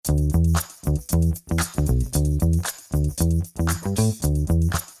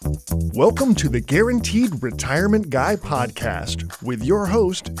Welcome to the Guaranteed Retirement Guy podcast with your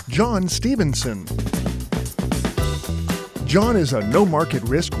host, John Stevenson. John is a no-market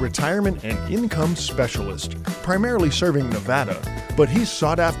risk retirement and income specialist, primarily serving Nevada, but he's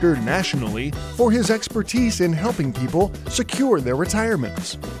sought after nationally for his expertise in helping people secure their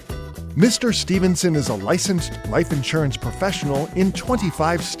retirements. Mr. Stevenson is a licensed life insurance professional in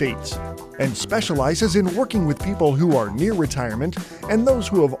 25 states and specializes in working with people who are near retirement and those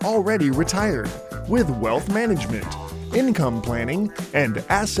who have already retired with wealth management, income planning, and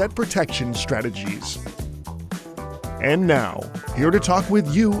asset protection strategies. And now, here to talk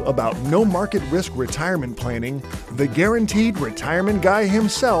with you about no market risk retirement planning, the Guaranteed Retirement Guy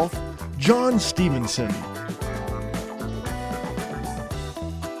himself, John Stevenson.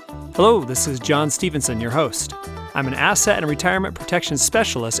 Hello, this is John Stevenson, your host. I'm an asset and retirement protection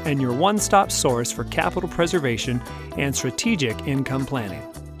specialist and your one-stop source for capital preservation and strategic income planning.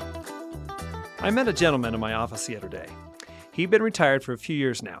 I met a gentleman in my office the other day. He'd been retired for a few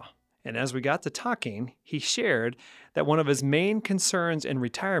years now, and as we got to talking, he shared that one of his main concerns in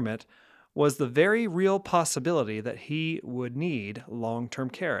retirement was the very real possibility that he would need long-term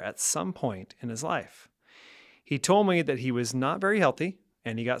care at some point in his life. He told me that he was not very healthy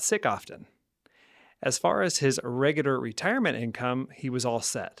and he got sick often. As far as his regular retirement income, he was all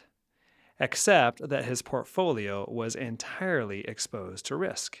set, except that his portfolio was entirely exposed to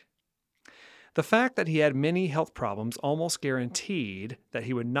risk. The fact that he had many health problems almost guaranteed that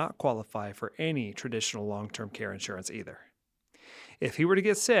he would not qualify for any traditional long-term care insurance either. If he were to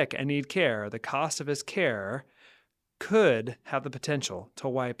get sick and need care, the cost of his care could have the potential to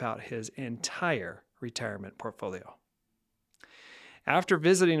wipe out his entire retirement portfolio. After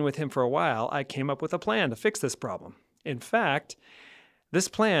visiting with him for a while, I came up with a plan to fix this problem. In fact, this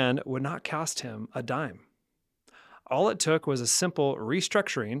plan would not cost him a dime. All it took was a simple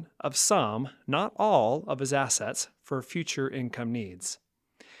restructuring of some, not all, of his assets for future income needs.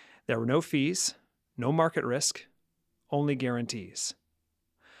 There were no fees, no market risk, only guarantees.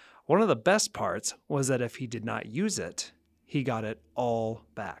 One of the best parts was that if he did not use it, he got it all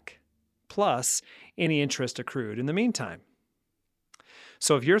back, plus any interest accrued in the meantime.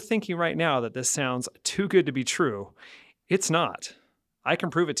 So if you're thinking right now that this sounds too good to be true, it's not. I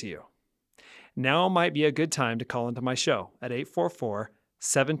can prove it to you. Now might be a good time to call into my show at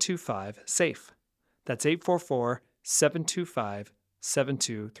 844-725-SAFE. That's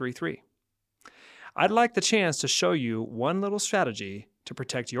 844-725-7233. I'd like the chance to show you one little strategy to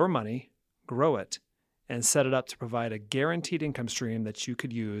protect your money, grow it, and set it up to provide a guaranteed income stream that you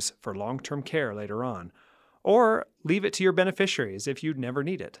could use for long-term care later on, or leave it to your beneficiaries if you'd never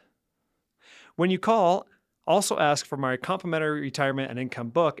need it. When you call, also ask for my complimentary retirement and income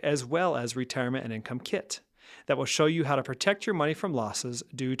book as well as retirement and income kit that will show you how to protect your money from losses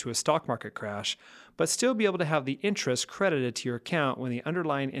due to a stock market crash, but still be able to have the interest credited to your account when the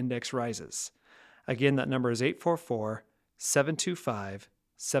underlying index rises. Again, that number is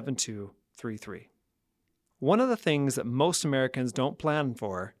 844-725-7233. One of the things that most Americans don't plan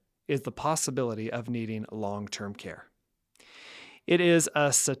for is the possibility of needing long-term care. It is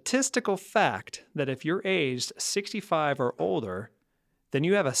a statistical fact that if you're aged 65 or older, then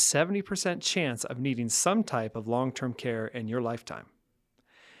you have a 70% chance of needing some type of long-term care in your lifetime.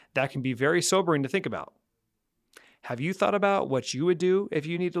 That can be very sobering to think about. Have you thought about what you would do if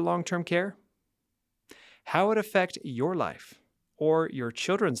you needed long-term care? How it would affect your life or your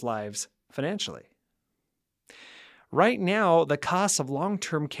children's lives financially? Right now, the costs of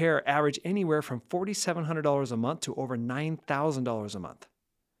long-term care average anywhere from $4,700 a month to over $9,000 a month.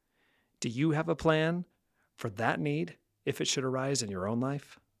 Do you have a plan for that need if it should arise in your own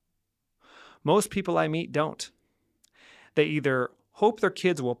life? Most people I meet don't. They either hope their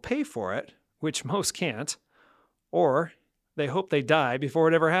kids will pay for it, which most can't, or they hope they die before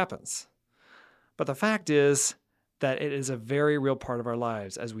it ever happens. But the fact is that it is a very real part of our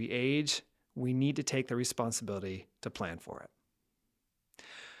lives. As we age, we need to take the responsibility to plan for it.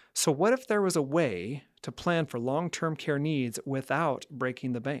 So what if there was a way to plan for long-term care needs without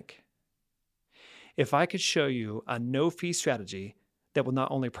breaking the bank? If I could show you a no-fee strategy that will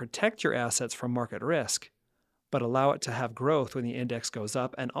not only protect your assets from market risk, but allow it to have growth when the index goes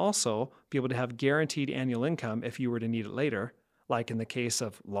up and also be able to have guaranteed annual income if you were to need it later, like in the case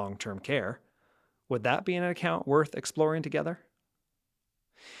of long-term care, would that be an account worth exploring together?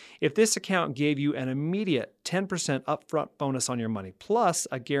 If this account gave you an immediate 10% upfront bonus on your money, plus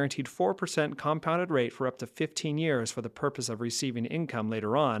a guaranteed 4% compounded rate for up to 15 years for the purpose of receiving income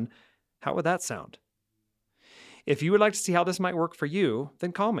later on, how would that sound? If you would like to see how this might work for you,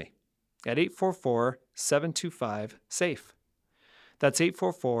 then call me. at 844-725-SAFE. That's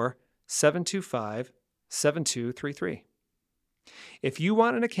 844-725-7233. If you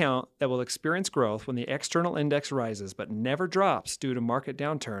want an account that will experience growth when the external index rises but never drops due to market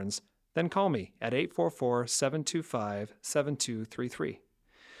downturns, then call me at 844-725-7233.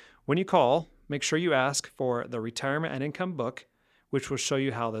 When you call, make sure you ask for the Retirement and Income Book, which will show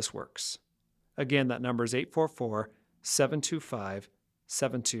you how this works. Again, that number is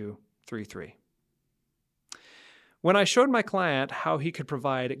 844-725-7233. When I showed my client how he could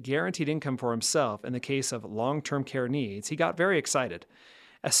provide guaranteed income for himself in the case of long-term care needs, he got very excited,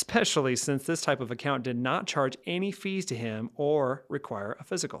 especially since this type of account did not charge any fees to him or require a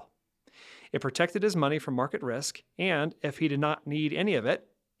physical. It protected his money from market risk, and if he did not need any of it,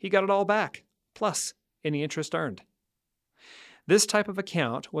 he got it all back, plus any interest earned. This type of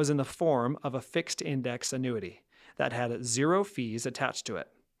account was in the form of a fixed index annuity that had 0 fees attached to it.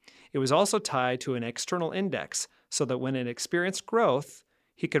 It was also tied to an external index so that when it experienced growth,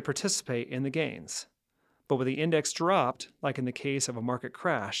 he could participate in the gains. But when the index dropped, like in the case of a market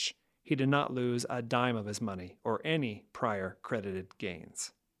crash, he did not lose a dime of his money or any prior credited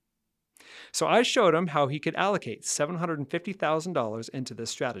gains. So I showed him how he could allocate $750,000 into this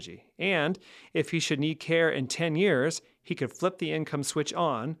strategy. And if he should need care in 10 years, he could flip the income switch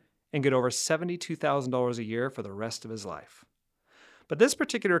on and get over $72,000 a year for the rest of his life. But this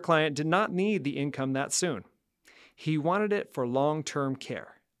particular client did not need the income that soon. He wanted it for long-term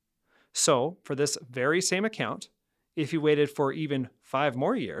care. So for this very same account, if he waited for even 5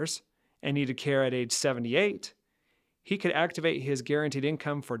 more years and needed care at age 78, he could activate his guaranteed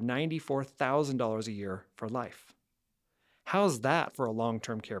income for $94,000 a year for life. How's that for a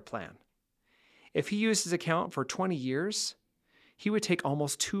long-term care plan? If he used his account for 20 years, he would take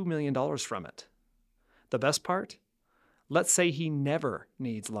almost $2 million from it. The best part? Let's say he never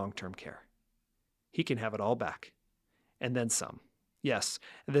needs long-term care. He can have it all back, and then some. Yes,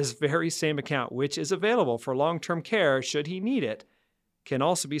 this very same account, which is available for long-term care should he need it, can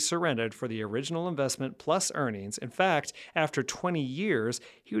also be surrendered for the original investment plus earnings. In fact, after 20 years,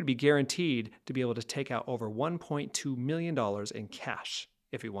 he would be guaranteed to be able to take out over $1.2 million in cash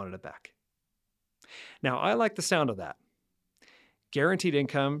if he wanted it back. Now, I like the sound of that. Guaranteed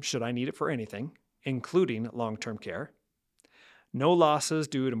income should I need it for anything, including long-term care. No losses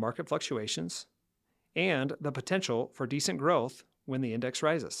due to market fluctuations, and the potential for decent growth when the index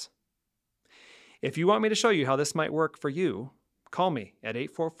rises. If you want me to show you how this might work for you, call me at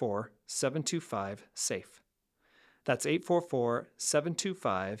 844-725-SAFE. That's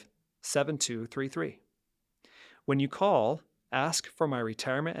 844-725-7233. When you call, ask for my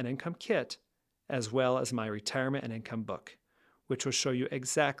Retirement and Income Kit, as well as my Retirement and Income Book, which will show you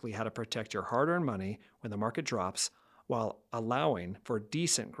exactly how to protect your hard-earned money when the market drops while allowing for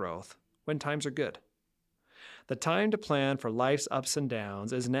decent growth when times are good. The time to plan for life's ups and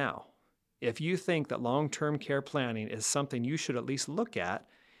downs is now. If you think that long-term care planning is something you should at least look at,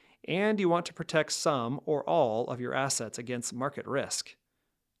 and you want to protect some or all of your assets against market risk,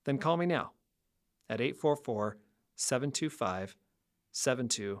 then call me now at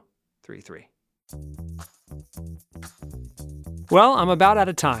 844-725-7233. Well, I'm about out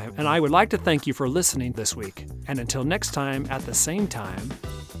of time, and I would like to thank you for listening this week. And until next time at the same time,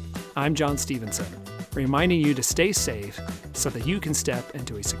 I'm John Stevenson, reminding you to stay safe so that you can step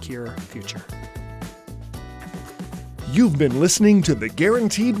into a secure future. You've been listening to The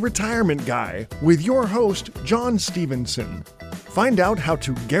Guaranteed Retirement Guy with your host, John Stevenson. Find out how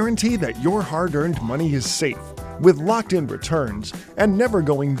to guarantee that your hard-earned money is safe, with locked-in returns and never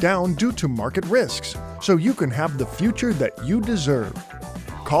going down due to market risks, so you can have the future that you deserve.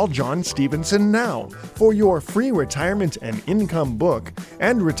 Call John Stevenson now for your free Retirement and Income Book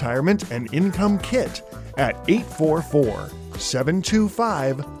and Retirement and Income Kit at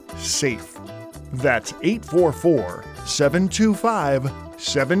 844-725-SAFE. That's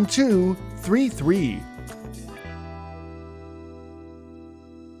 844-725-7233.